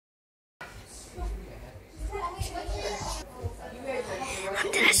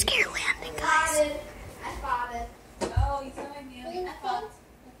gonna scare Landon, guys. I spotted. Oh, you sound like me. I thought.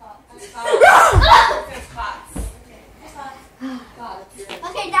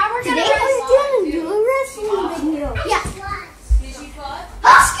 Okay, now we're gonna do a wrestling video. Yeah. Did you fought?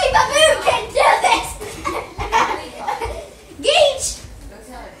 Husky Baboon can do this! Geach!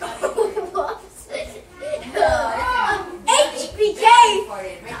 HBK!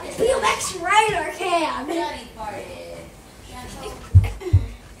 BMX Rider can!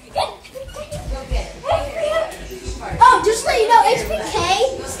 Oh, just so you know,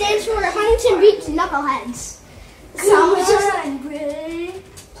 HBK stands for Huntington Beach Knuckleheads. So it's just like, I'm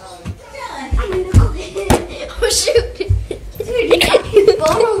gonna go ahead. Oh shoot. Dude, you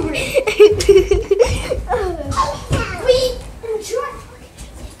fall over. We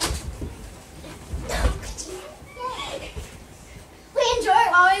enjoy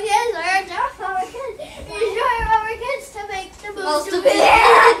while we can. We enjoy while we can to make the most of it.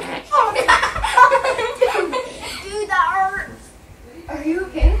 Dude, that hurt. Are you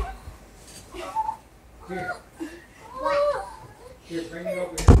okay? Here. Here, bring it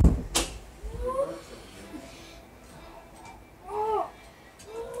over here.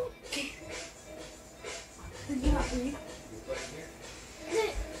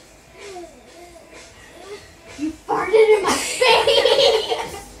 You farted in my face.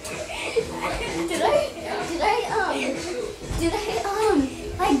 Did I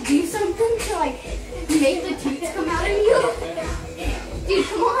like do something to like make the tooth come out of you? Dude,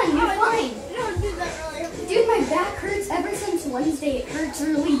 come on, you're fine. Don't do that really. Dude, my back hurts ever since Wednesday. It hurts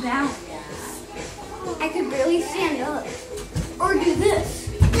really bad. I could barely stand up or do this.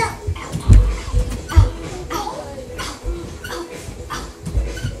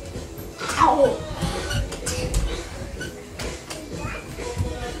 Ow.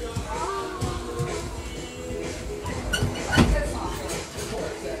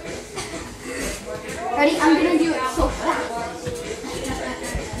 Ready? I'm gonna do it so fast.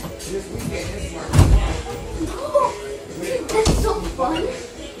 Oh, dude, that's so fun.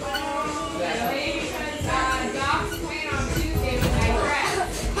 Doc's playing on Tuesday with my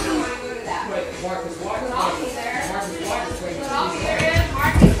friends. I don't want to go to that. Marcus Watts. But I'll be there. Marcus Watts playing. But I'll be there if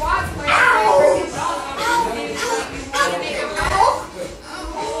Marcus Watts plays.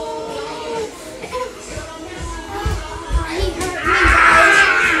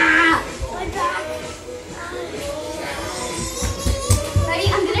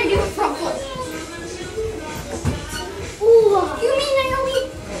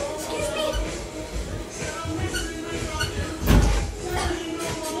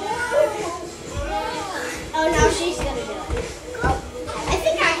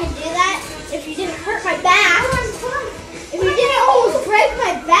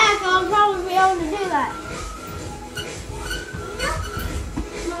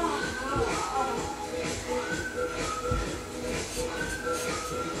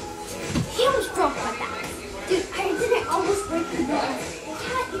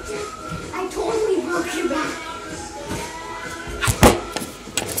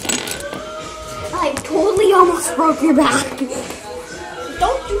 I totally almost broke your back.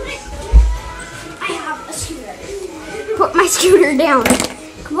 Don't do it. I have a scooter. Put my scooter down.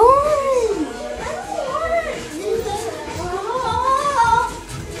 Come on.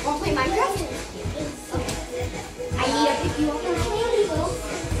 Want to play Minecraft? I need to pick you up and play you.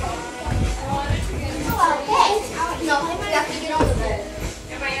 Okay. No, I have to get on the bed.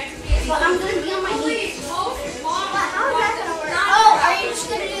 But I'm going to be on my knees. How is that going to work? Oh, are you just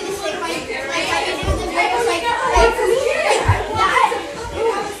going to do this thing like how you do the videos? Like for me? Like that?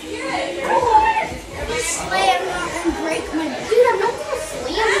 Slam and break my... Dude, I'm not going to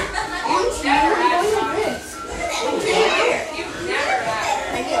slam onto you. I'm going like this. You've never had.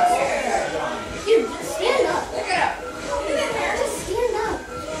 Dude, stand up. Look it up. Just stand up.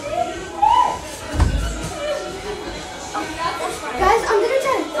 Guys, I'm going to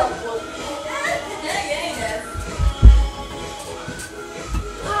try to...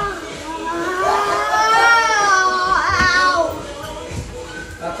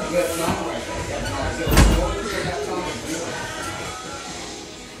 That's a good song right there.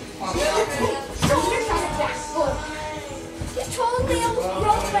 You totally almost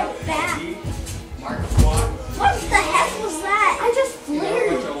broke my back. Marcus Watts. What the heck was that? I just He's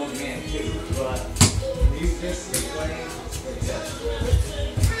flared. an old man too, but he's just playing.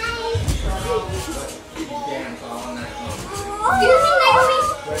 Dance all night long. Excuse me, Naomi.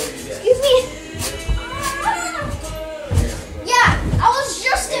 Excuse me. Yeah, I was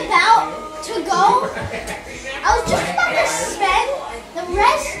just about to go. I was just about to spend the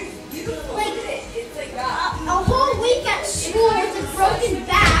rest, like, a whole week at school with a broken broken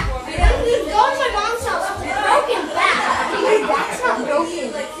back. And you go to my mom's house with a broken back. Your back's not broken.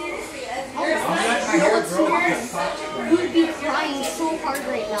 You would be crying so hard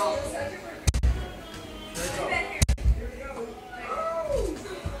right now.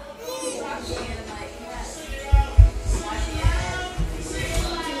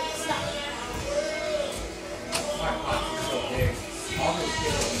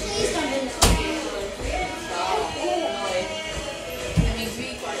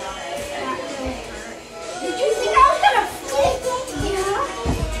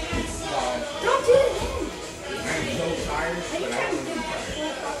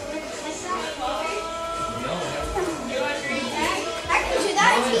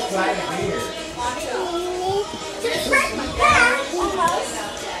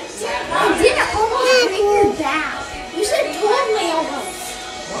 You said totally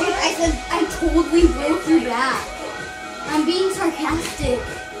almost. Dude, I said I totally broke your back. I'm being sarcastic.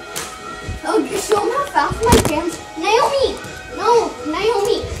 Oh, you show me how fast my fans. Naomi! No,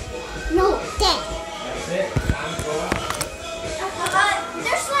 Naomi! No, dang. That's it. Time to go out.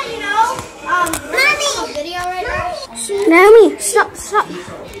 Just to let you know, Mommy! Video right now. Naomi, stop, stop.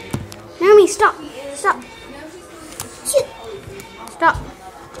 Naomi, stop, stop. Stop.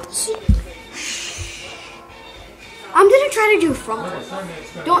 I'm gonna try to do a front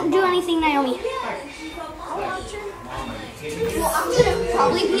flip. Don't do anything, Naomi. Well, I'm gonna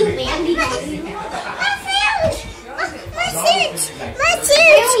probably be landing on you.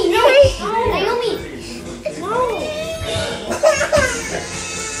 Naomi, no. Naomi. No.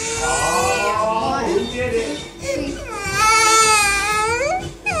 Oh, we did it.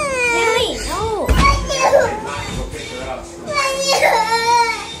 Naomi, no. Go pick her up.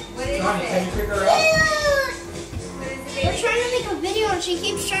 Johnny, can you pick her up? We're trying to make a video and she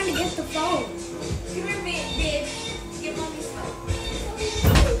keeps trying to get the phone. Come here, babe. Give mommy's phone.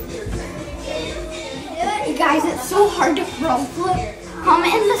 You guys, it's so hard to front flip.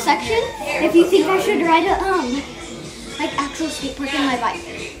 Comment in the section if you think I should ride a like actual skate park on my bike.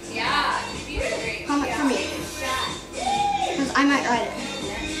 Yeah, you did great. Comment for me, because I might ride it.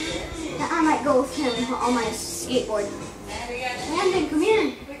 And I might go with him on my skateboard. Landon, come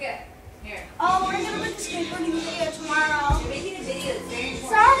here. Here. Oh, we're gonna make a skateboarding video tomorrow. You're making a video that's very important.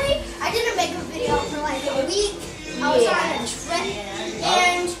 Sorry, I didn't make a video for like a week. I was on a trip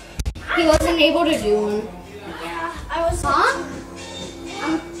and He wasn't able to do one. yeah, I was on.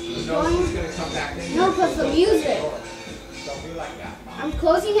 I'm No, she's gonna come back in. No, because the music. Don't be like that. I'm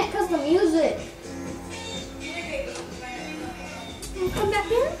closing it because the music. Can you come back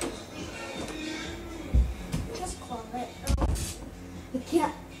in? Just close it. You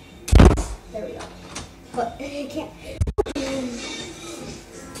can't. There we go. But you can't.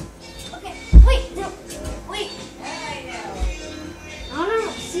 Okay, wait, no, wait. I don't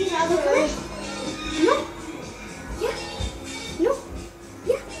know. See how the No. Yeah. No.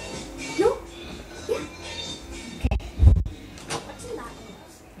 Yeah. No. Yeah. What's in that one?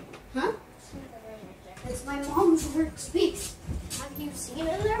 Huh? It's my mom's workspace. Have you seen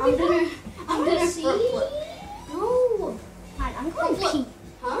it there? I'm gonna see. front flip. No. Fine, I'm going to pee.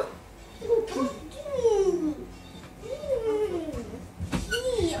 Huh? Pee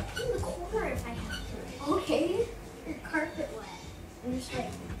up in the corner if I have to. Okay. Your carpet wet. I'm just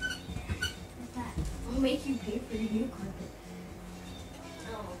like that. I'll make you pay for your new carpet.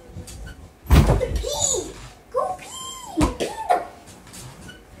 Pee! Go pee!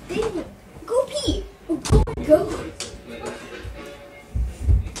 David, Go pee! go.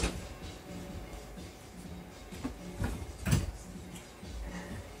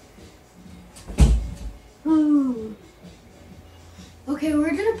 Okay,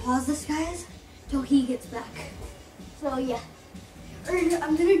 we're gonna pause this, guys, till he gets back. So yeah. Or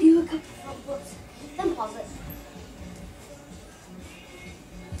I'm gonna do a couple front flips. Then pause it.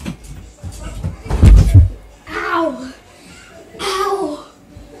 Ow! Ow!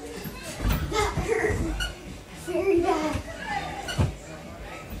 That hurt very bad.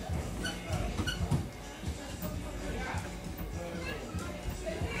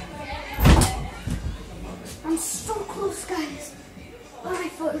 I'm so close, guys. But my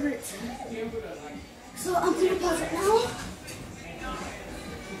foot hurts. So I'm gonna pause it now.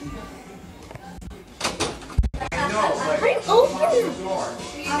 No, but I opened the door.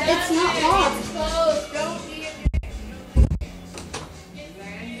 It's not locked. Close. Don't be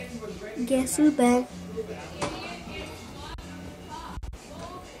a Guess who's back?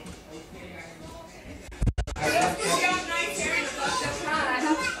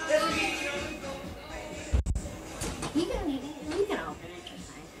 You can open it just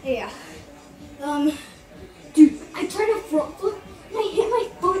fine. Yeah. Dude, I tried to front flip. My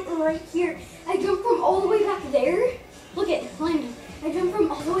right here. I jumped from all the way back there. Look at landing. I jumped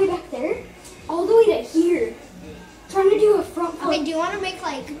from all the way back there, all the way to here. Trying to do a front flip. Okay, do you want to make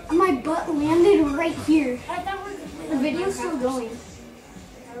like... My butt landed right here. The video's still going.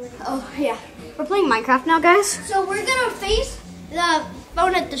 Oh, yeah. We're playing Minecraft now, guys. So we're going to face The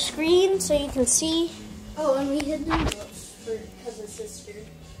phone at the screen so you can see. Oh, and we hid the notes for cousin's sister.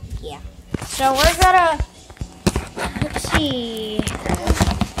 Yeah. So we're gonna, let's see.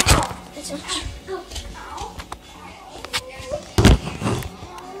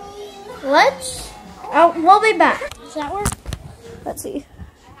 We'll be back. Does that work? Let's see.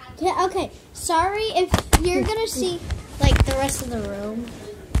 Yeah, okay. Sorry if you're going to see like the rest of the room.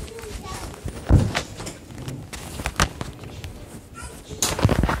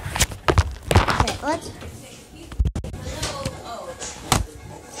 Okay, let's...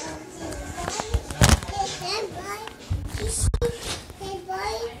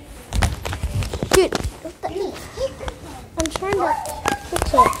 Dude, I'm trying to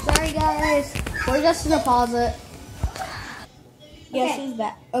fix it. Sorry, guys. We're just going to pause it. Yes, he's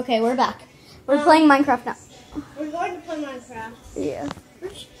back. Okay, we're back. We're playing Minecraft now. We're going to play Minecraft. Yeah.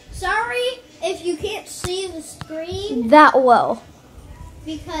 Sorry if you can't see the screen That well.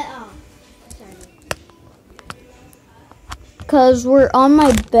 because Cause we're on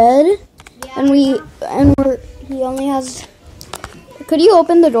my bed yeah, and he only has. Could you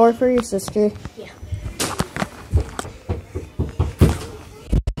open the door for your sister? Yeah.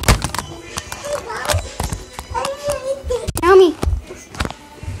 Naomi.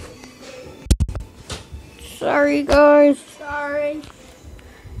 Sorry, guys. Sorry.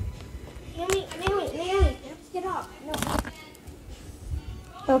 Naomi, let's get off.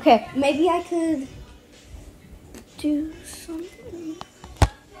 No. Okay, maybe I could do something.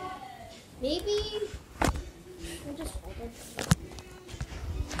 Maybe we'll just hold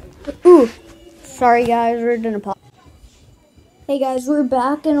it. Ooh, sorry guys, we're gonna pause. Hey guys, we're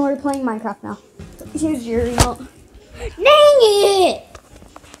back and we're playing Minecraft now. Here's your remote. Dang it!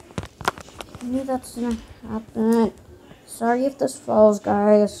 I knew that's gonna happen. Sorry if this falls,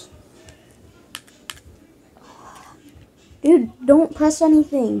 guys. Dude, don't press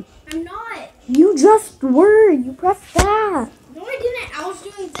anything. I'm not. You just were. You pressed that. No, I didn't. I was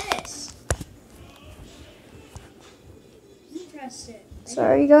doing this. You pressed it.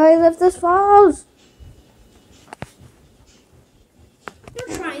 Sorry guys if this falls.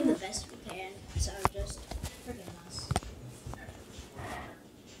 We're trying the best we can, so just forgive us.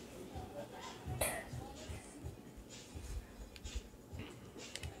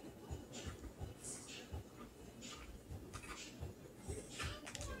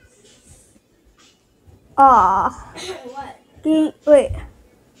 What? Wait.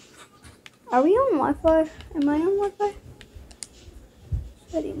 Are we on Wi-Fi? Am I on Wi-Fi?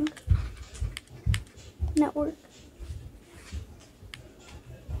 Settings. Network.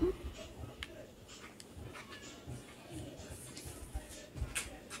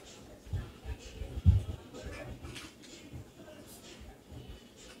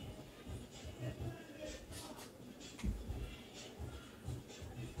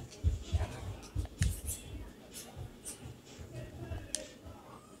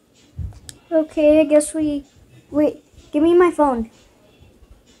 Okay, I guess we... Wait, give me my phone.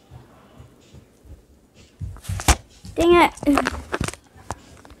 Dang it.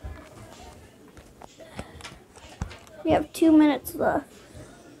 We have 2 minutes left.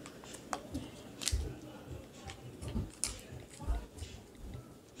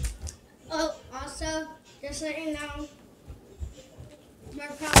 Oh, also, just so you know, we're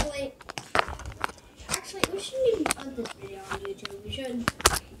probably... Actually, we shouldn't even put this video on YouTube. We should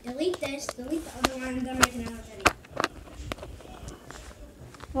delete this, delete the other one, and then make another video.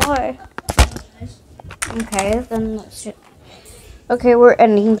 Why? Okay, then let's just... Okay, we're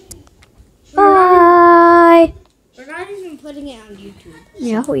ending. Bye! We're not even putting it on YouTube.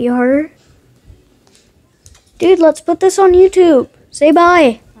 Yeah, we are. Dude, let's put this on YouTube. Say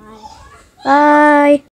bye. Bye. Bye.